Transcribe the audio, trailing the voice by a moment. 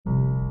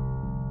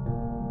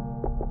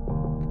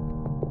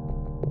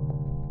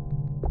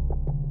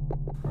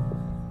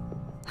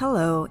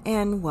Hello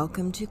and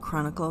welcome to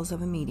Chronicles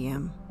of a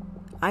Medium.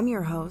 I'm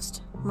your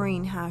host,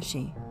 Maureen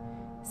Hashi,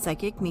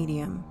 psychic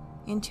medium,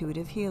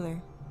 intuitive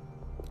healer.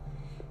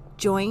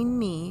 Join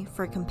me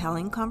for a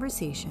compelling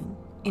conversation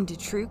into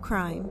true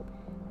crime,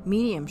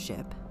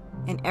 mediumship,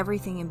 and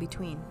everything in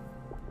between.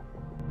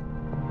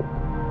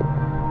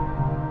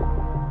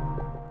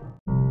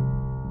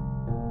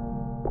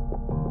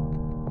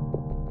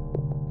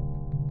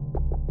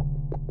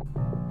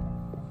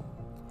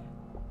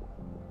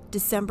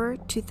 December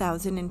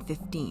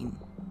 2015.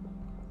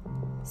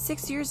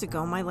 6 years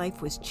ago, my life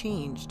was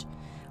changed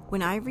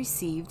when I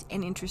received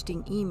an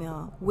interesting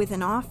email with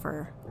an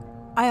offer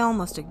I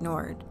almost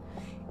ignored.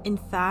 In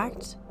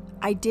fact,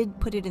 I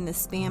did put it in the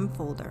spam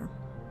folder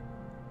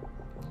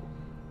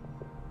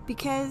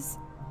because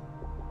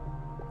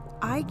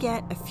I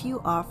get a few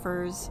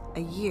offers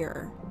a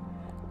year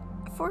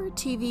for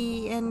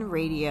TV and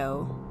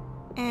radio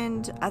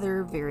and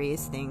other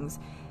various things,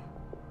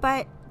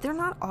 but they're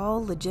not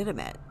all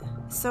legitimate,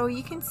 so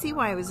you can see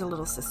why I was a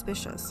little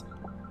suspicious.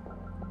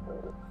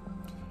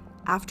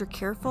 After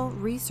careful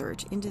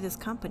research into this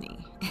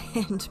company,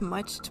 and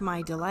much to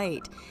my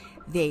delight,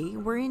 they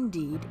were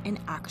indeed an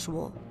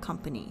actual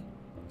company.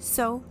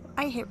 So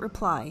I hit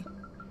reply.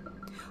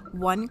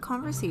 One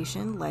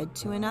conversation led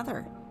to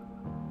another,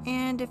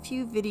 and a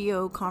few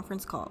video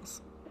conference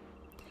calls.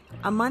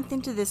 A month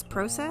into this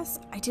process,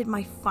 I did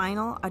my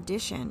final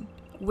audition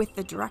with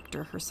the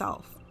director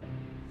herself.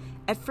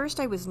 At first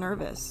I was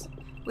nervous.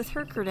 With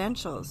her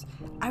credentials,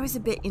 I was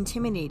a bit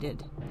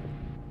intimidated,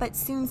 but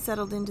soon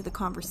settled into the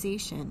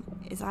conversation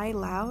as I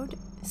allowed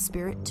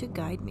Spirit to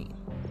guide me.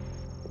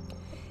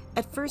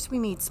 At first we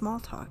made small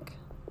talk.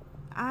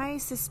 I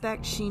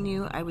suspect she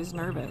knew I was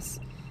nervous,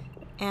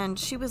 and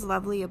she was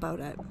lovely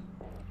about it.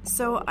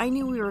 So I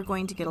knew we were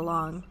going to get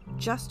along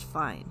just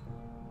fine.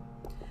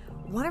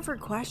 One of her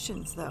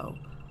questions, though,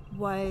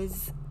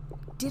 was,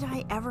 did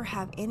I ever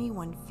have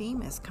anyone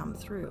famous come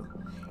through?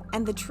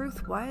 And the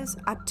truth was,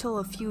 up till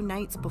a few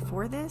nights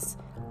before this,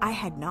 I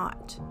had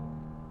not.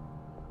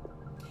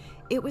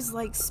 It was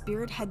like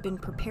Spirit had been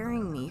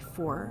preparing me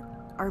for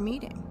our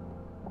meeting.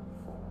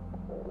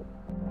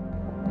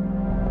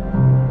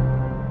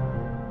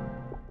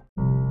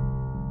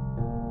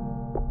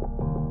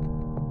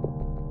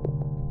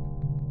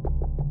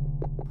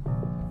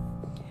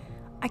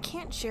 I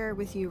can't share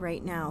with you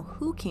right now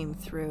who came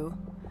through,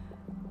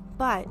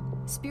 but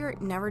Spirit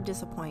never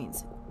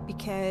disappoints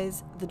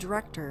because the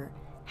director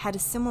had a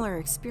similar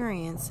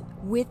experience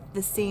with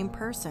the same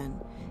person,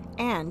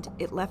 and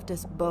it left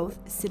us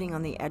both sitting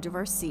on the edge of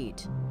our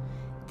seat.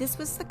 This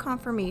was the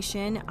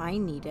confirmation I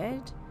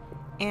needed,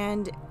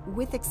 and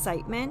with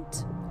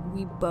excitement,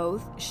 we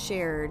both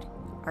shared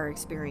our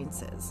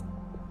experiences.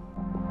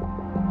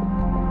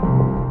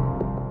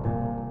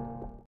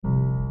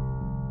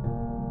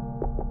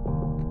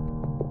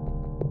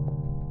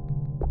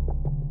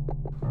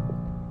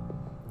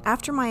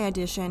 After my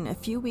audition, a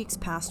few weeks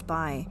passed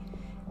by,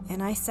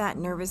 and I sat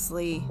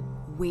nervously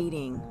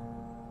waiting,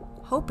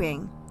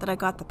 hoping that I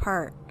got the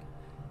part.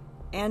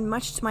 And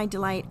much to my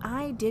delight,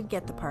 I did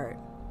get the part.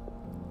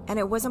 And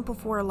it wasn't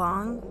before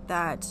long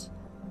that,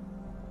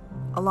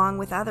 along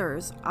with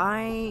others,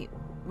 I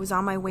was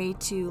on my way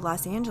to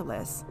Los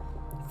Angeles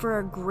for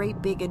a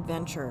great big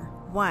adventure,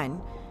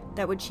 one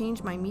that would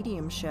change my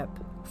mediumship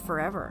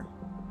forever.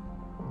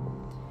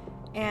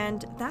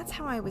 And that's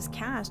how I was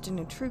cast in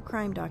a true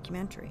crime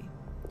documentary.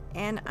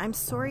 And I'm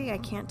sorry I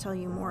can't tell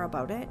you more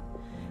about it,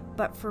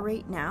 but for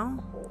right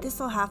now,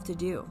 this'll have to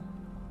do.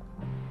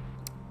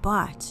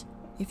 But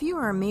if you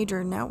are a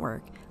major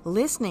network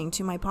listening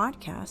to my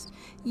podcast,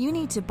 you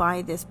need to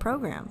buy this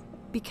program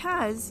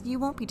because you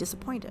won't be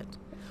disappointed.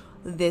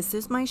 This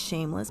is my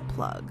shameless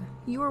plug.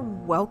 You are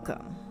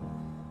welcome.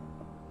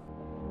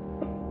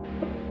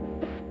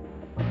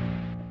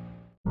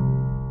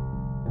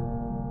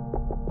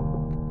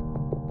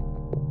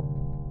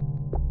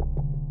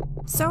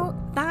 So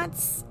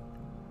that's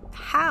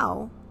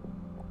how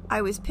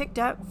I was picked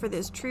up for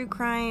this true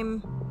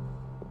crime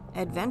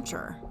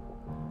adventure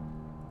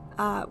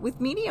with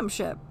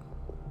mediumship.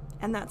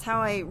 And that's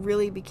how I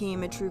really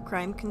became a true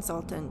crime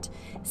consultant.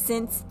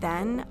 Since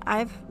then,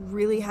 I've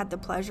really had the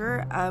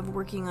pleasure of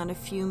working on a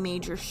few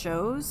major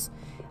shows,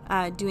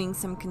 doing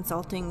some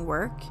consulting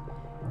work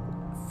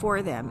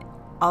for them.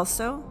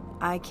 Also,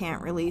 I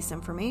can't release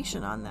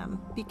information on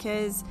them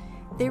because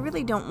they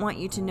really don't want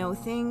you to know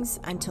things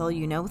until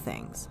you know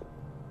things,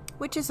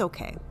 which is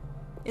okay.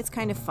 It's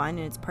kind of fun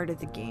and it's part of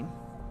the game.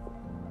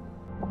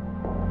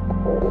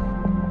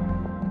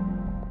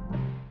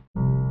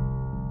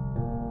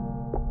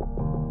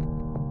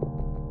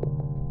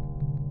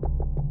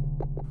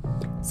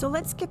 So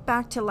let's get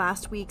back to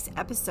last week's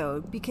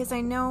episode because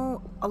I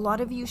know a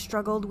lot of you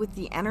struggled with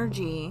the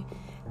energy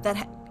that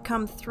had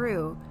come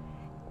through,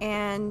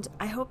 and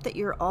I hope that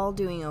you're all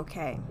doing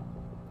okay.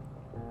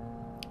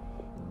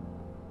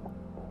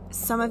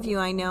 Some of you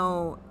I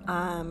know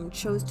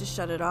chose to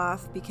shut it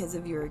off because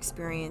of your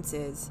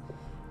experiences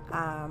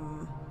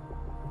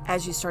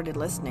as you started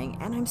listening,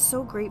 and I'm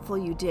so grateful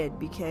you did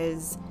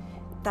because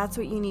that's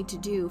what you need to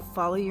do.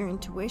 Follow your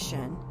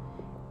intuition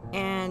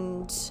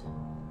and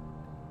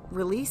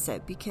release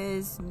it,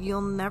 because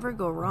you'll never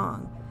go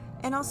wrong.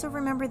 And also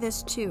remember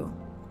this too.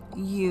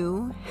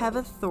 You have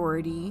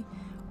authority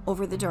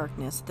over the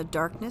darkness. The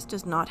darkness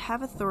does not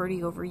have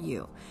authority over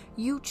you.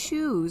 You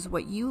choose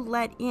what you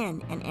let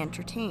in and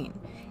entertain.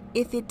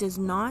 If it does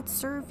not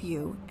serve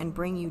you and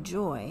bring you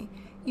joy,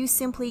 you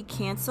simply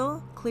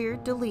cancel, clear,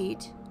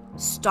 delete,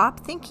 stop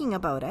thinking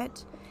about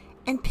it,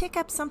 and pick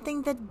up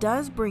something that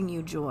does bring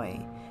you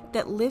joy,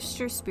 that lifts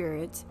your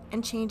spirits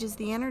and changes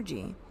the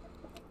energy.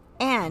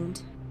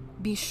 And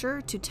be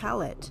sure to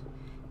tell it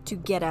to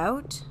get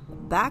out,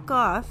 back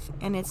off,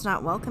 and it's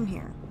not welcome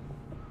here.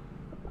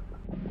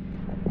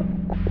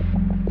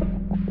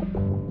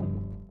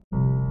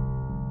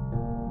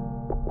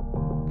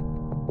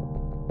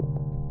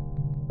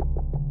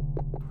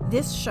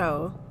 This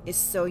show is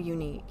so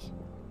unique.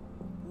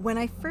 When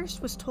I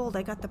first was told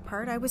I got the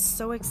part, I was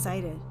so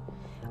excited.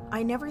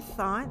 I never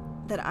thought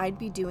that I'd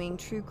be doing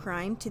true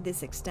crime to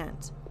this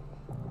extent.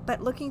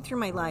 But looking through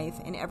my life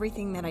and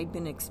everything that I'd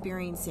been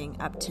experiencing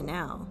up to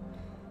now,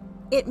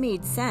 it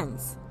made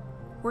sense.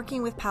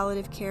 Working with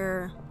palliative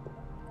care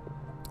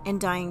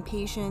and dying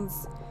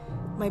patients,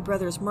 my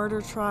brother's murder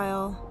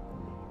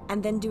trial,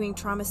 and then doing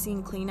trauma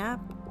scene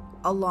cleanup,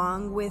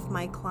 along with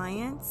my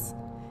clients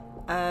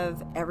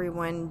of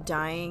everyone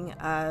dying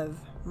of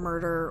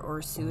murder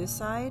or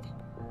suicide,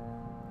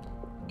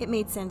 it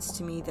made sense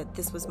to me that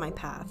this was my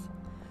path.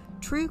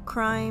 True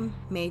crime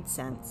made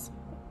sense.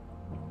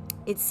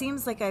 It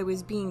seems like I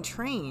was being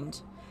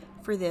trained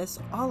for this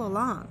all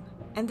along,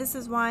 and this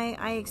is why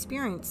I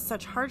experienced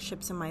such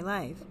hardships in my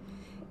life,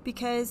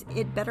 because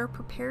it better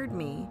prepared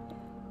me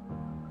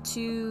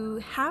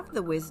to have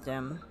the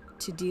wisdom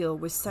to deal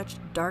with such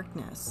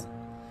darkness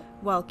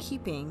while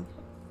keeping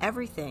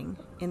everything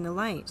in the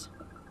light.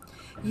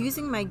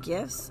 Using my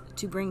gifts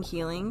to bring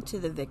healing to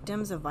the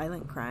victims of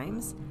violent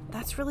crimes,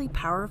 that's really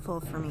powerful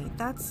for me.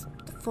 That's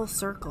the full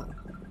circle.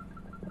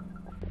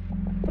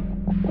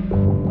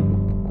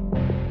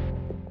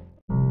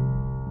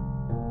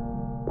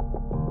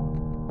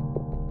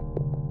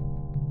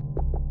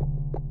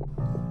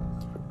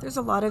 There's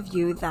a lot of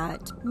you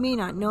that may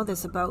not know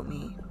this about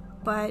me,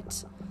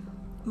 but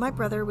my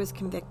brother was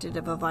convicted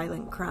of a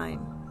violent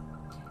crime.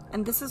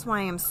 And this is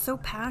why I'm so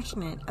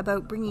passionate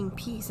about bringing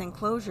peace and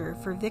closure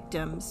for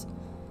victims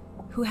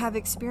who have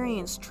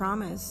experienced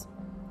traumas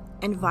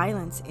and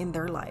violence in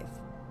their life.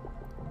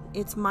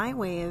 It's my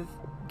way of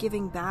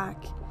giving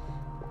back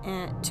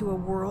to a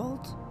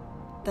world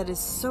that is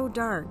so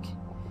dark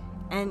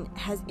and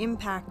has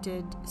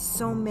impacted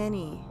so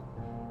many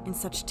in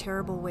such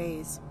terrible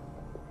ways.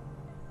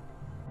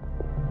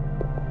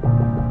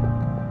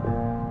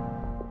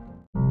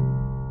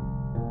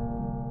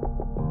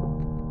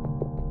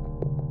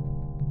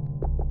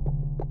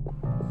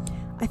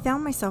 I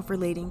found myself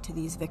relating to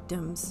these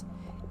victims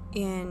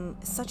in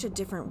such a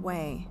different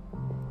way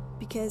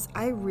because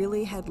I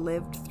really had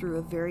lived through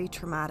a very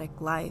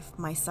traumatic life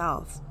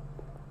myself.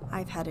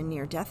 I've had a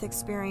near-death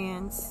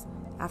experience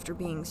after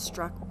being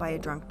struck by a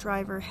drunk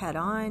driver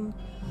head-on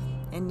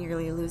and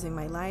nearly losing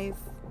my life,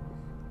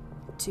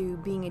 to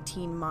being a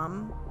teen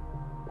mom,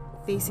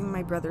 facing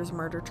my brother's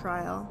murder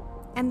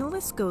trial, and the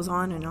list goes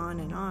on and on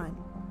and on.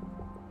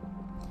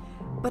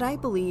 But I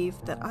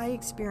believe that I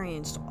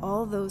experienced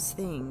all those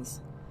things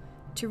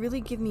to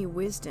really give me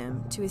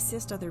wisdom to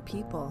assist other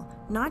people,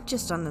 not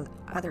just on the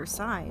other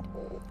side,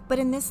 but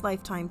in this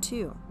lifetime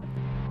too.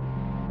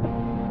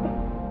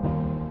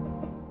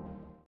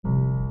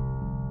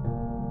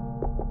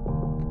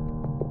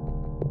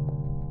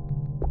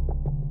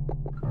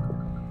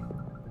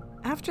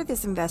 After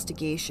this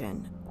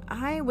investigation,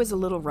 I was a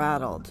little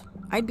rattled.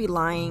 I'd be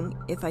lying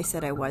if I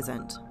said I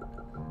wasn't,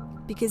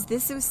 because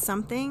this was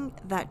something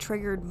that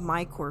triggered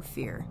my core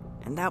fear,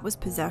 and that was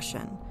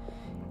possession.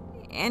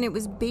 And it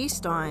was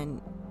based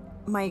on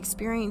my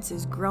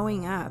experiences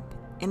growing up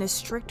in a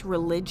strict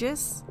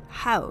religious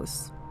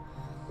house,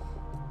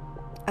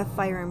 a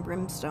fire and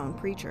brimstone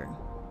preacher.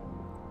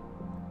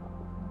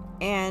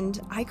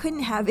 And I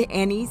couldn't have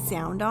any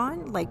sound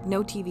on, like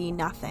no TV,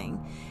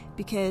 nothing,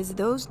 because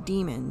those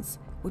demons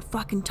would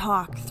fucking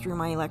talk through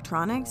my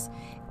electronics.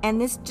 And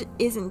this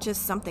isn't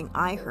just something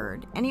I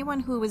heard.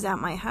 Anyone who was at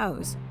my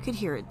house could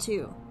hear it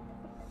too.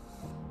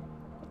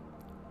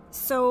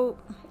 So,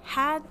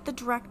 had the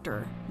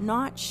director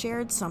not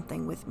shared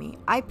something with me,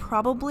 I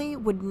probably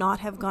would not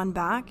have gone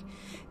back,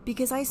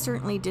 because I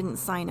certainly didn't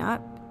sign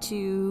up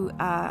to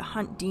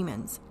hunt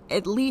demons.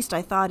 At least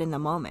I thought in the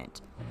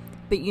moment.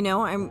 But you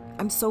know,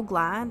 I'm so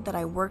glad that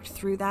I worked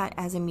through that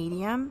as a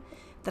medium,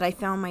 that I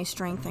found my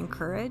strength and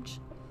courage.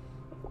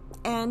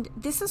 And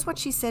this is what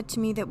she said to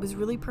me that was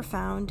really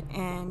profound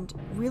and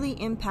really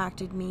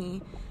impacted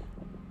me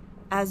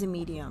as a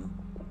medium.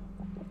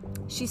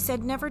 She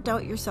said, never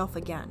doubt yourself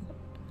again.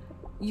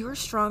 You're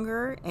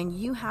stronger and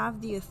you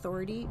have the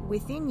authority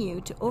within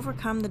you to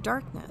overcome the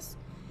darkness.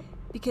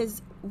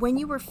 Because when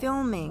you were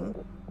filming,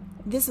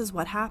 this is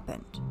what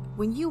happened.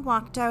 When you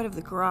walked out of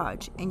the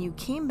garage and you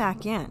came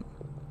back in,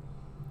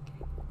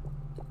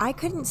 I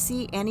couldn't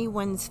see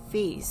anyone's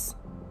face.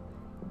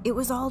 It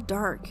was all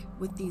dark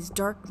with these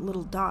dark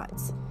little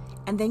dots.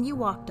 And then you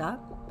walked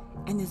up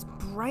and this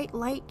bright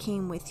light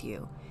came with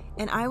you,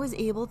 and I was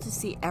able to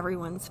see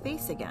everyone's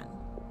face again.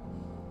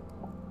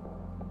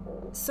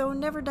 So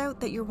never doubt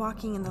that you're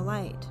walking in the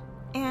light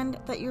and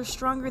that you're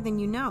stronger than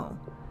you know,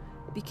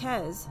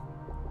 because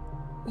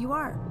you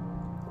are.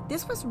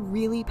 This was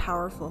really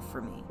powerful for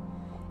me.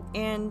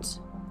 And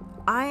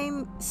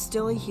I'm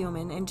still a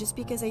human, and just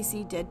because I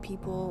see dead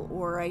people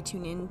or I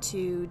tune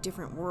into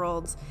different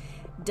worlds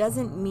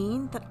doesn't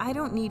mean that I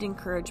don't need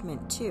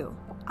encouragement too.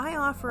 I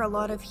offer a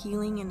lot of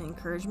healing and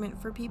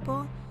encouragement for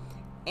people,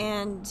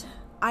 and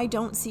I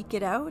don't seek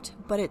it out,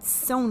 but it's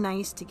so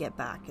nice to get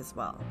back as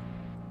well.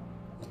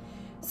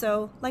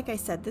 So, like I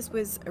said, this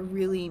was a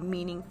really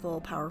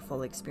meaningful,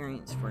 powerful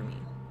experience for me.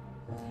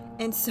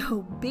 And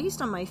so,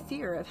 based on my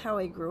fear of how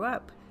I grew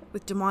up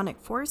with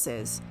demonic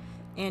forces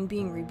and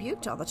being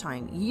rebuked all the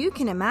time, you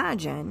can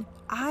imagine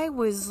I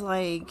was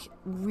like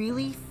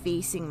really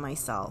facing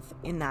myself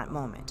in that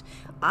moment.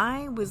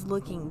 I was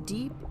looking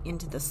deep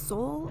into the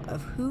soul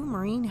of who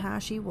Maureen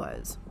Hashi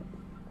was.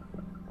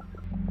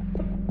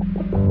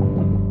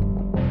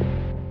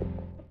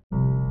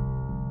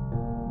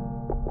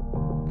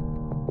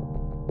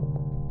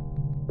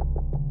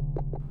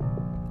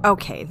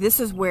 Okay, this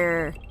is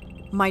where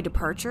my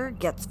departure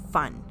gets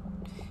fun.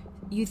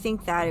 You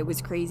think that it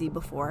was crazy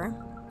before?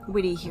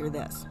 Wait till you hear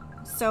this.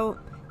 So,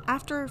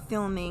 after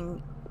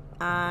filming,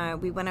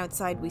 we went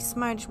outside, we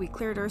smudged, we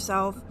cleared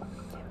ourselves,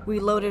 we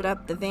loaded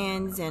up the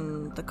vans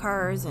and the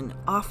cars, and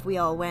off we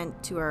all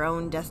went to our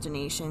own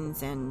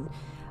destinations. And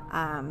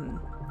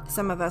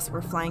some of us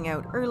were flying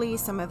out early,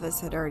 some of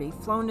us had already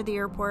flown to the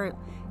airport,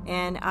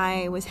 and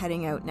I was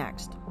heading out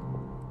next.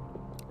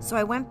 So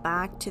I went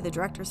back to the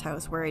director's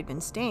house where I'd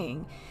been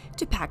staying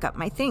to pack up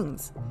my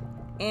things.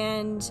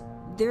 And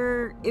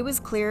it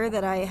was clear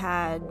that I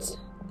had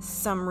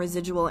some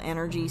residual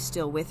energy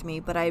still with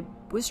me, but I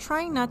was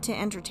trying not to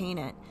entertain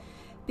it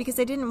because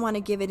I didn't want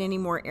to give it any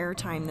more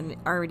airtime than it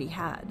already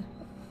had.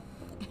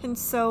 And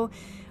so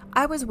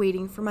I was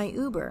waiting for my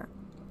Uber.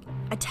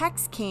 A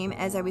text came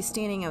as I was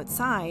standing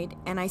outside,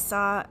 and I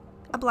saw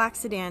a black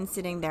sedan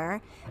sitting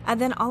there, and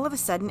then all of a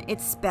sudden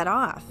it sped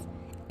off.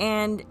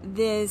 And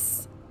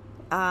this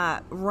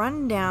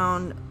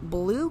rundown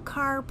blue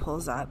car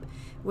pulls up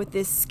with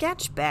this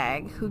sketch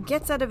bag, who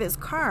gets out of his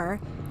car,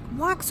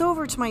 walks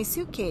over to my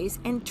suitcase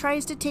and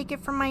tries to take it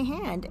from my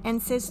hand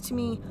and says to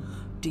me,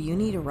 "Do you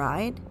need a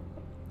ride?"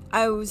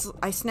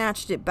 I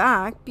snatched it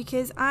back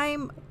because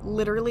I'm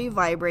literally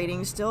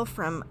vibrating still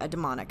from a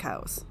demonic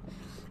house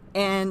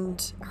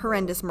and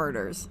horrendous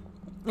murders.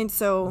 And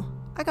so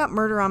I got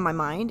murder on my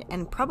mind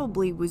and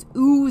probably was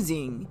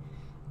oozing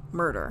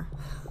murder.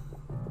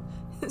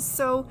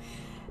 So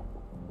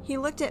he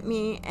looked at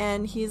me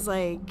and he's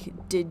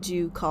like, "Did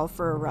you call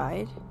for a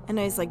ride?" And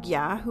I was like,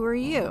 "Yeah, who are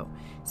you?"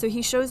 So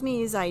he shows me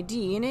his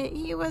ID, and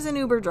he was an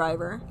Uber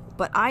driver,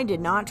 but I did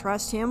not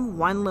trust him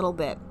one little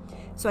bit.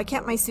 So I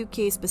kept my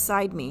suitcase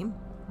beside me,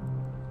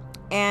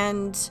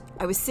 and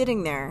I was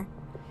sitting there,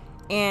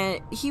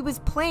 and he was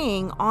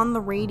playing on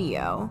the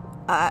radio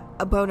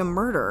about a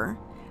murder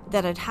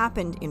that had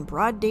happened in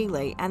broad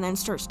daylight, and then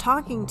starts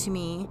talking to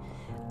me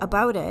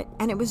about it,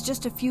 and it was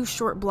just a few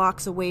short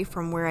blocks away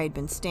from where I'd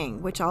been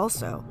staying, which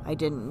also I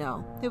didn't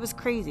know. It was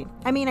crazy.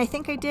 I mean, I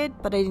think I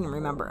did, but I didn't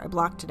remember. I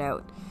blocked it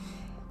out.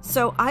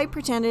 So I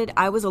pretended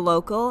I was a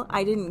local.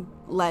 I didn't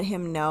let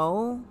him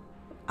know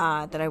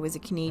that I was a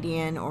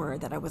Canadian or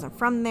that I wasn't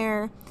from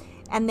there.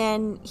 And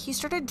then he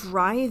started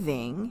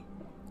driving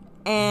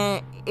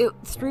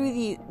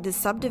through the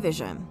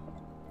subdivision.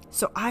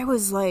 So I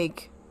was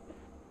like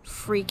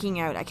freaking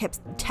out. I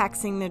kept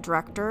texting the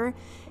director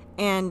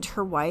and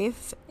her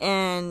wife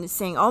and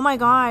saying, "Oh my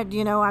God,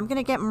 I'm going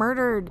to get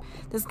murdered.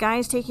 This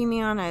guy's taking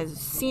me on a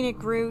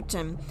scenic route."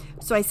 And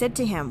so I said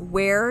to him,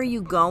 "Where are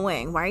you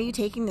going? Why are you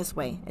taking this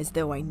way?" As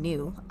though I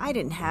knew. I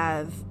didn't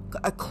have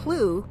a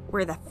clue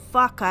where the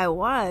fuck I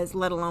was,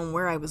 let alone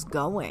where I was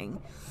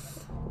going.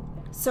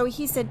 So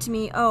he said to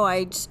me, "Oh,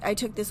 I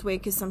took this way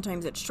because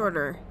sometimes it's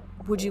shorter.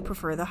 Would you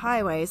prefer the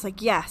highway?" It's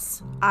like,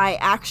 yes, I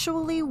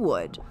actually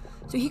would.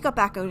 So he got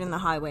back out in the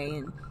highway,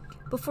 and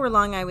before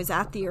long, I was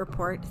at the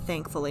airport,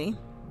 thankfully.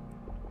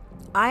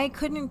 I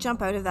couldn't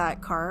jump out of that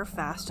car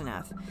fast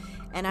enough.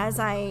 And as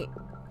I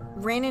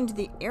ran into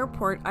the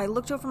airport, I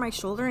looked over my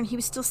shoulder and he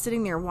was still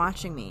sitting there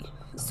watching me.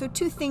 So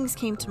two things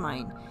came to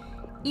mind.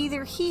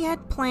 Either he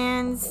had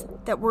plans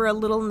that were a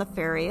little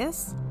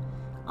nefarious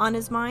on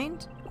his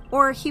mind,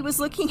 or he was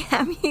looking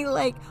at me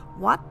like,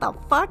 what the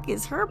fuck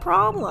is her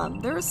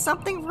problem? There's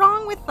something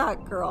wrong with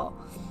that girl.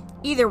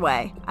 Either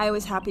way, I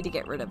was happy to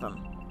get rid of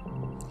him.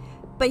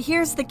 But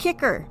here's the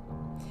kicker.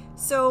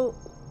 So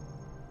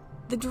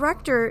the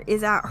director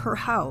is at her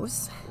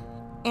house,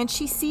 and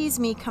she sees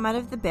me come out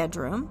of the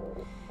bedroom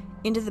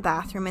into the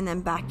bathroom and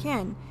then back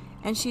in.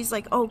 And she's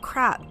like, "Oh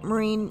crap,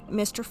 Maureen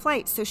missed her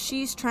flight." So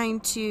she's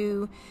trying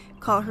to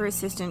call her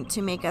assistant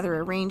to make other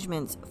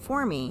arrangements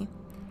for me.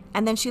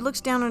 And then she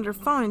looks down at her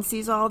phone and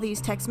sees all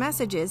these text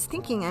messages,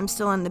 thinking I'm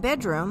still in the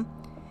bedroom.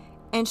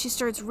 And she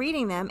starts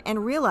reading them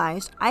and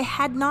realized I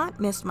had not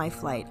missed my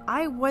flight.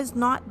 I was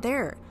not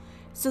there.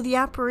 So the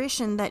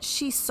apparition that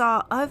she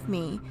saw of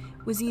me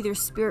was either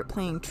spirit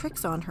playing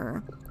tricks on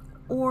her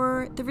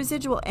or the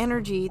residual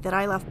energy that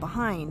I left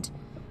behind,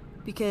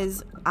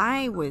 because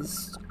I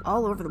was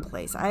all over the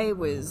place. I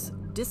was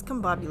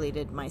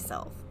discombobulated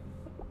myself.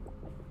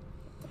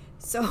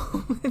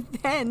 So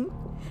then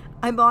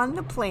I'm on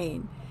the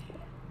plane,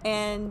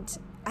 and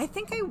I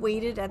think I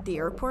waited at the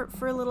airport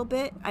for a little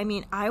bit. I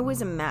mean, I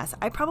was a mess.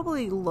 I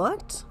probably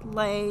looked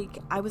like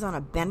I was on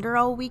a bender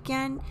all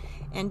weekend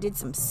and did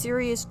some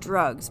serious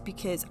drugs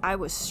because I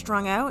was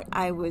strung out.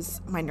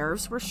 My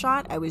nerves were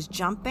shot. I was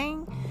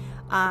jumping.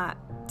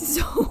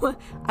 So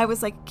I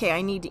was like, okay,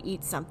 I need to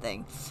eat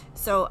something.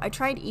 So I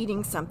tried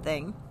eating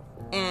something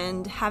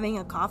and having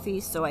a coffee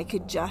so I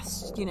could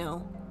just,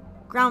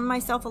 ground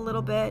myself a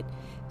little bit.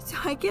 So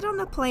I get on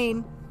the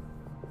plane,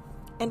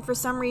 and for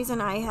some reason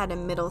I had a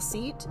middle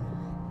seat,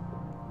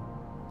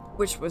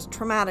 which was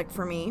traumatic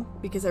for me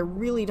because I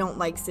really don't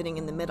like sitting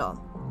in the middle.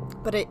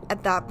 But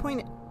at that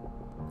point,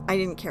 I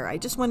didn't care. I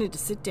just wanted to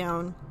sit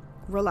down,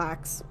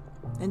 relax,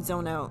 and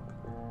zone out.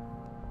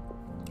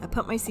 I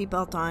put my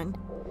seatbelt on,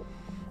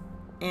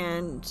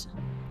 and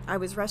I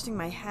was resting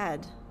my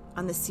head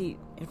on the seat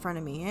in front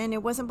of me. And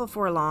it wasn't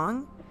before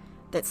long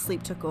that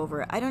sleep took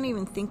over. I don't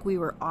even think we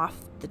were off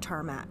the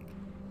tarmac.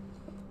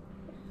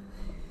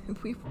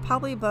 We were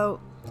probably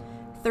about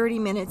 30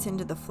 minutes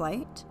into the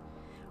flight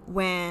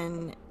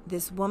when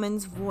this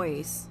woman's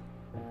voice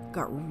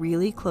got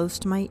really close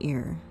to my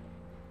ear.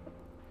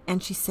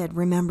 And she said,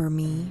 "Remember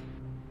me?"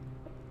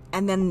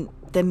 And then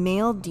the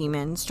male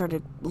demon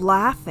started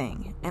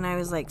laughing. And I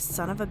was like,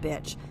 son of a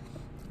bitch.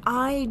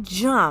 I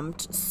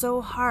jumped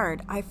so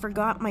hard, I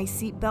forgot my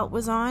seatbelt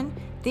was on.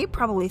 They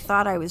probably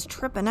thought I was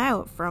tripping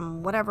out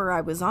from whatever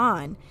I was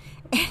on.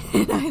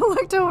 And I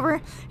looked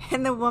over,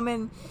 and the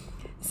woman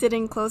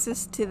sitting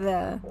closest to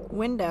the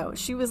window,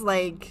 she was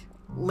like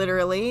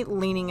literally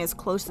leaning as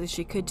close as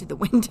she could to the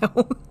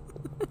window.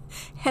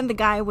 And the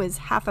guy was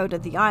half out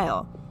of the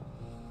aisle.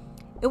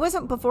 It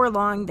wasn't before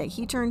long that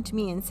he turned to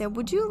me and said,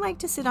 "Would you like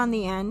to sit on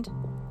the end?"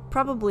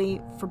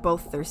 Probably for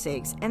both their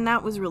sakes. And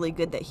that was really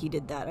good that he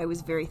did that. I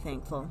was very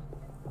thankful.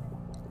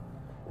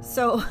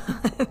 So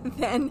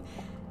then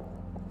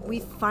we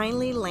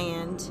finally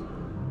land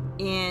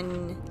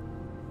in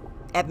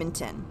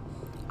Edmonton.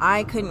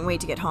 I couldn't wait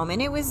to get home.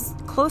 And it was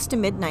close to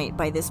midnight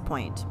by this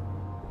point.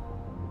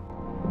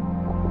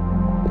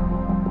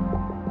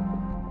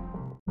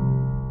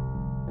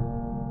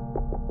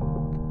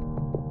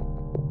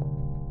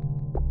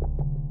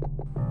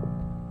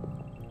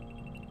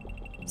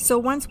 So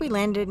once we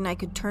landed and I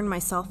could turn my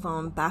cell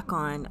phone back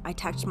on, I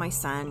texted my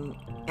son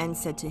and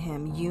said to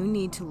him, "You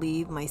need to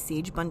leave my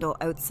sage bundle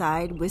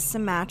outside with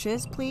some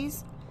matches,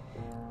 please."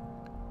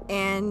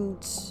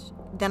 And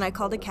then I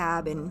called a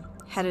cab and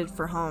headed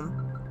for home.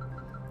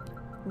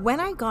 When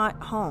I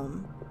got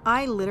home,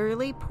 I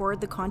literally poured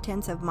the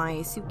contents of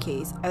my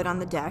suitcase out on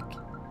the deck,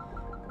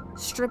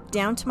 stripped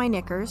down to my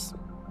knickers.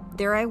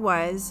 There I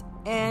was,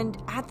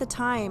 and at the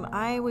time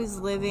I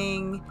was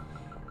living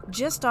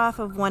just off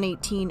of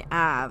 118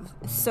 Ave,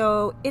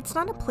 so it's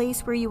not a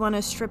place where you want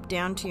to strip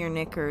down to your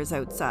knickers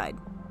outside.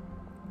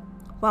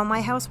 While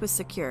my house was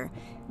secure,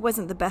 it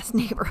wasn't the best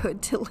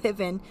neighborhood to live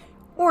in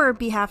or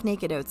be half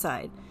naked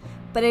outside.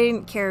 But I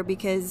didn't care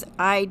because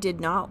I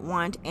did not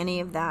want any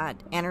of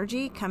that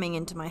energy coming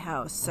into my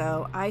house.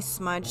 So I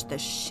smudged the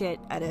shit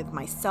out of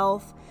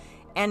myself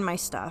and my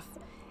stuff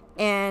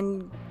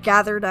and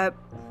gathered up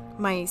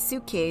my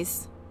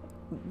suitcase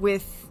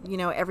with,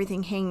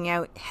 everything hanging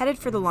out, headed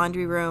for the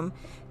laundry room,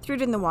 threw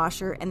it in the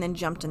washer, and then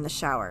jumped in the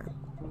shower.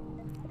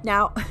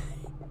 Now,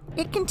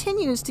 it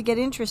continues to get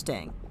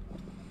interesting.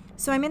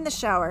 So I'm in the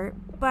shower,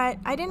 but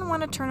I didn't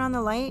want to turn on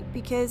the light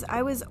because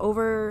I was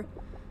overdone.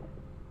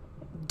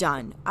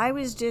 I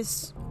was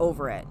just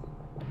over it.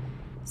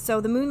 So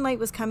the moonlight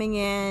was coming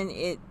in.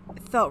 It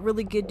felt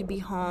really good to be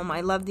home. I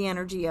loved the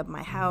energy of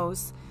my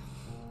house.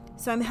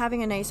 So I'm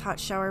having a nice hot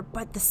shower,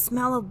 but the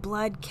smell of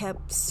blood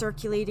kept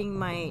circulating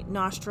my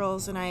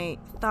nostrils, and I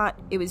thought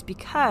it was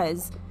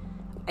because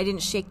I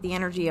didn't shake the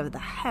energy of the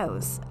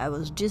house. I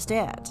was just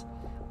it.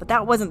 But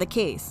that wasn't the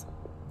case.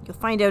 You'll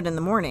find out in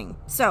the morning.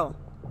 So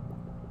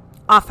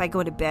off I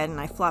go to bed, and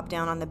I flop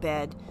down on the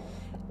bed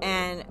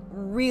and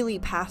really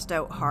passed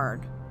out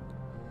hard.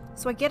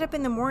 So I get up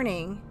in the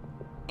morning,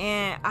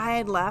 and I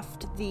had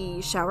left the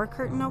shower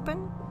curtain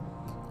open.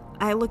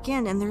 I look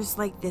in, and there's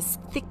like this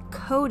thick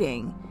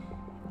coating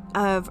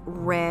of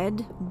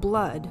red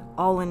blood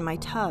all in my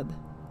tub.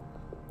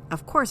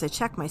 Of course, I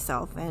check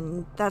myself,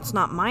 and that's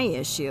not my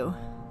issue.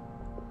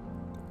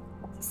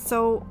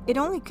 So it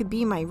only could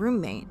be my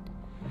roommate.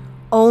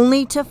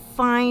 Only to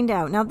find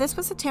out. Now, this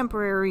was a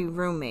temporary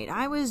roommate.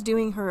 I was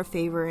doing her a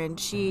favor, and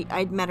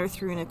I'd met her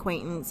through an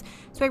acquaintance,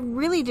 so I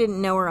really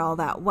didn't know her all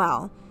that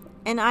well.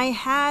 And I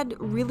had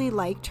really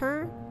liked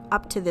her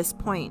up to this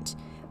point.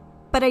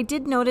 But I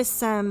did notice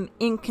some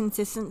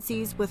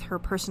inconsistencies with her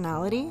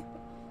personality.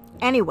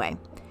 Anyway,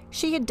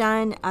 she had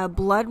done a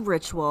blood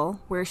ritual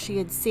where she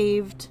had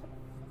saved,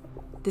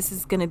 this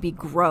is going to be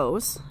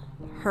gross,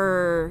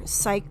 her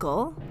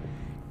cycle,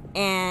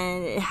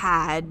 and it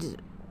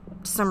had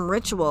some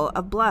ritual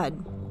of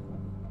blood.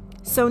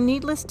 So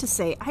needless to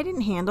say, I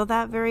didn't handle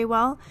that very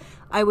well.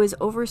 I was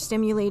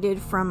overstimulated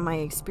from my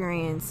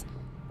experience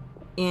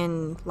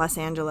in Los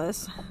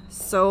Angeles.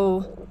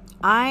 So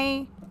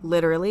I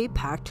literally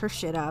packed her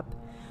shit up,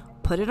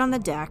 put it on the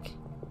deck,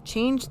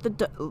 changed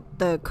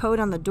the code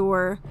on the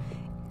door,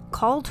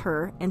 called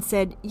her and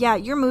said, yeah,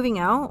 you're moving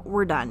out.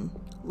 We're done.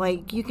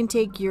 Like, you can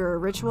take your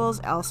rituals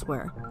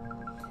elsewhere.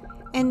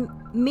 And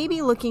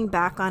maybe looking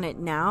back on it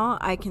now,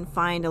 I can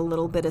find a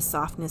little bit of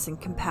softness and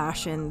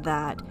compassion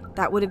that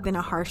would have been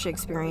a harsh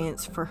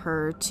experience for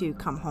her to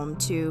come home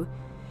to,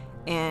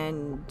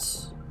 and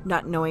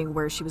not knowing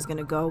where she was going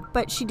to go.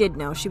 But she did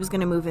know she was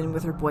going to move in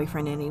with her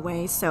boyfriend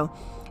anyway. So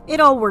it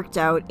all worked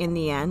out in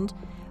the end.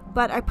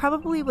 But I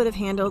probably would have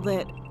handled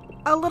it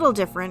a little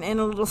different and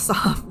a little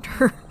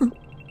softer.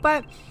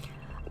 But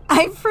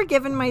I've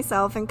forgiven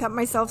myself and cut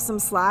myself some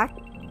slack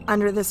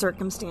under the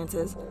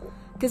circumstances,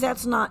 because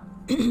that's not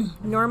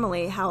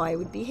normally how I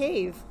would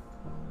behave.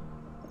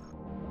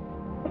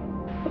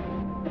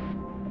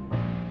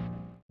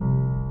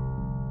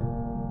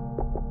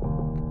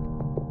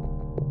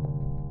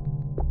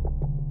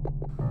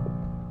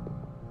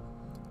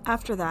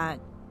 After that,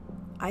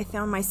 I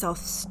found myself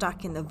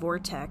stuck in the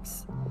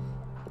vortex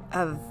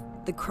of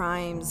the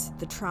crimes,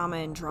 the trauma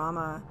and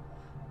drama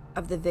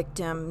of the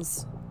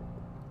victims,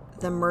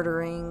 the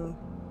murdering,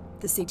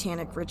 the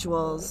satanic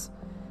rituals,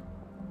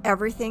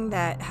 everything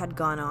that had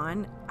gone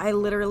on. I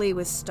literally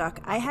was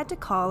stuck. I had to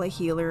call a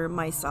healer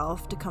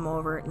myself to come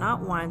over,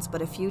 not once,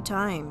 but a few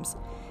times,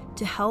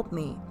 to help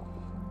me,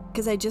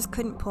 because I just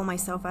couldn't pull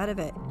myself out of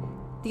it.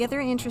 The other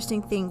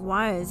interesting thing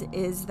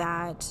is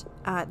that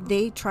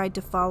they tried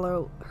to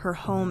follow her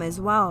home as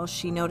well.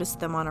 She noticed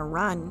them on a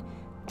run,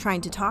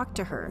 trying to talk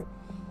to her.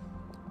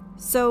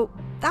 So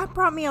that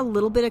brought me a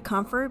little bit of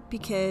comfort,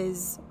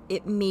 because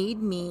it made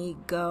me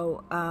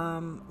go,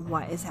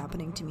 what is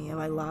happening to me? Have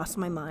I lost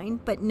my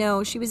mind? But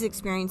no, she was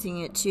experiencing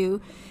it too.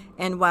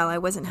 And while I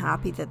wasn't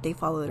happy that they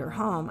followed her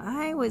home,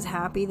 I was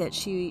happy that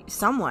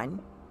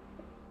someone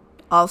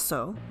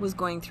also was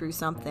going through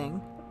something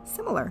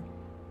similar.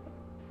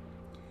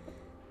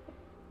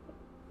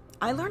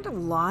 I learned a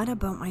lot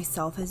about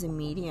myself as a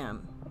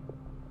medium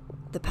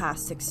the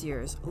past 6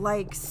 years,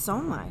 like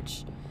so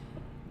much,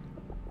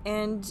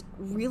 and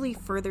really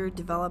further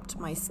developed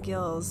my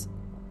skills,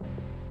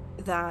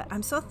 that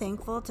I'm so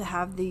thankful to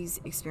have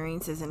these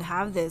experiences and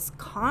have this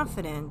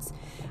confidence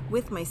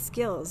with my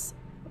skills,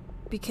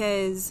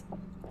 because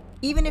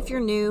even if you're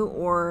new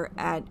or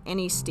at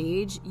any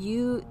stage,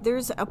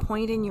 there's a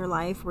point in your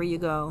life where you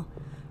go,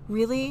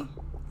 really?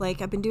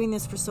 Like, I've been doing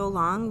this for so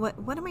long.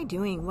 What am I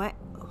doing?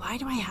 Why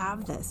do I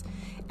have this?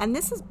 And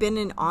this has been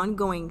an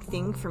ongoing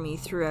thing for me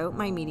throughout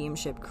my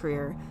mediumship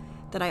career,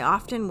 that I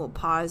often will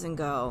pause and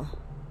go,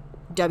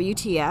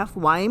 WTF,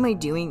 why am I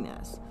doing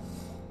this?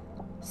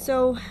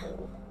 So,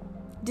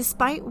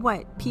 despite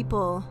what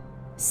people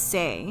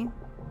say,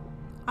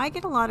 I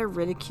get a lot of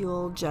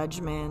ridicule,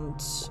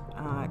 judgment,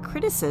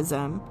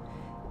 criticism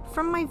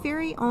from my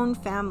very own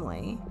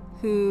family,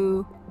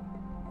 who,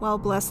 well,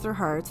 bless their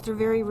hearts, they're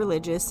very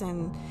religious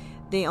and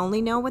they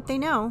only know what they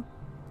know.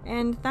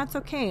 And that's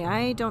okay.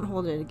 I don't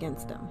hold it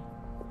against them.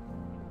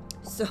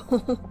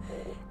 So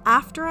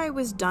after I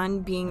was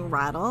done being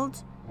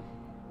rattled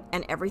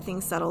and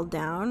everything settled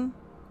down,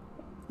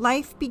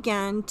 life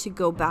began to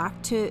go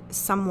back to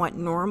somewhat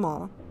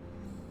normal.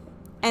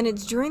 And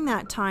it's during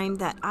that time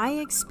that I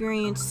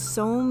experienced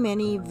so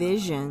many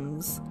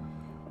visions,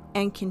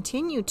 and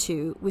continue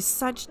to, with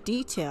such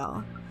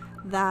detail,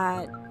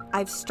 that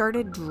I've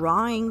started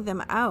drawing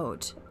them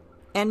out.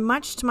 And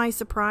much to my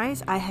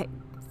surprise, I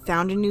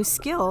found a new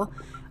skill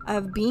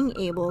of being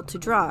able to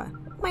draw.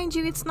 Mind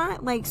you, it's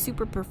not like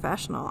super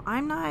professional.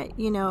 I'm not,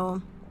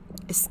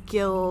 a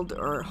skilled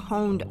or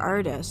honed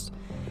artist,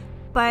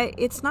 but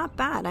it's not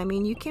bad. I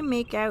mean, you can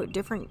make out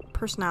different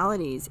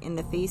personalities in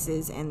the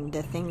faces and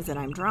the things that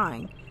I'm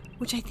drawing,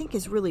 which I think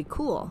is really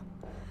cool.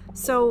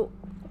 So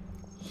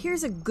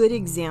here's a good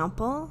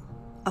example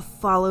of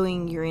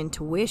following your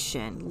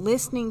intuition,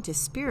 listening to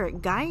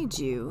spirit guide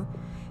you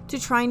to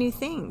try new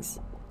things.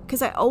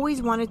 Because I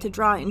always wanted to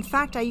draw. In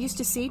fact, I used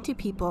to say to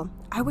people,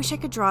 I wish I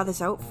could draw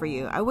this out for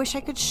you. I wish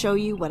I could show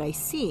you what I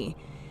see.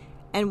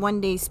 And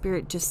one day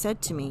Spirit just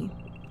said to me,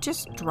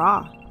 just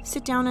draw.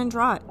 Sit down and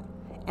draw it.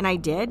 And I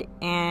did.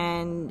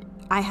 And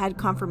I had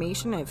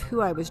confirmation of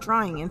who I was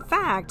drawing. In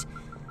fact,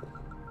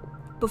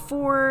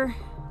 before,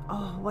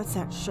 what's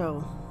that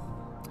show?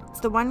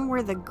 It's the one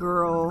where the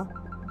girl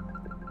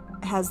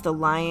has the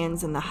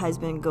lions and the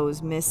husband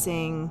goes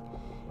missing.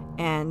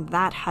 And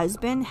that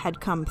husband had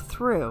come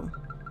through.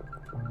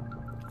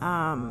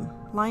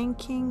 Lion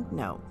King?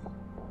 No.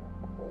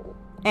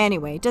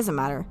 Anyway, it doesn't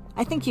matter.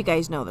 I think you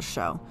guys know the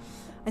show.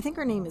 I think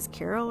her name is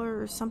Carol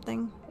or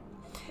something.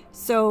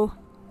 So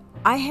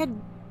I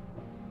had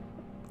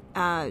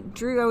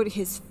drew out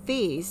his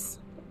face,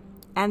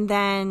 and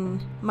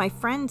then my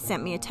friend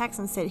sent me a text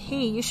and said,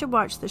 hey, you should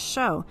watch the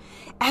show.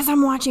 As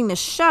I'm watching the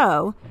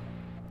show,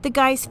 the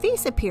guy's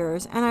face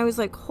appears, and I was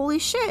like, holy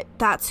shit,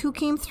 that's who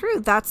came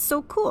through. That's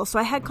so cool. So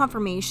I had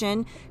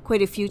confirmation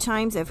quite a few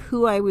times of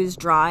who I was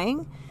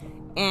drawing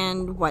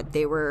and what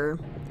they were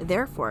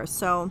there for.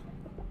 So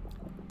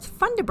it's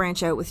fun to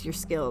branch out with your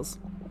skills.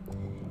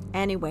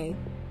 Anyway,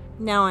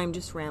 now I'm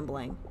just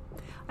rambling.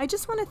 I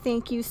just want to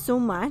thank you so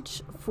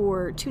much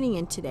for tuning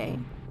in today.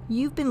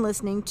 You've been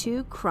listening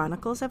to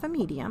Chronicles of a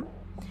Medium.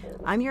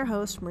 I'm your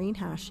host, Maureen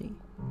Hashi.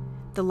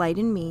 The light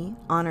in me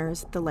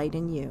honors the light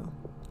in you.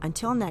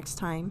 Until next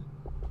time,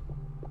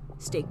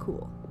 stay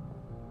cool.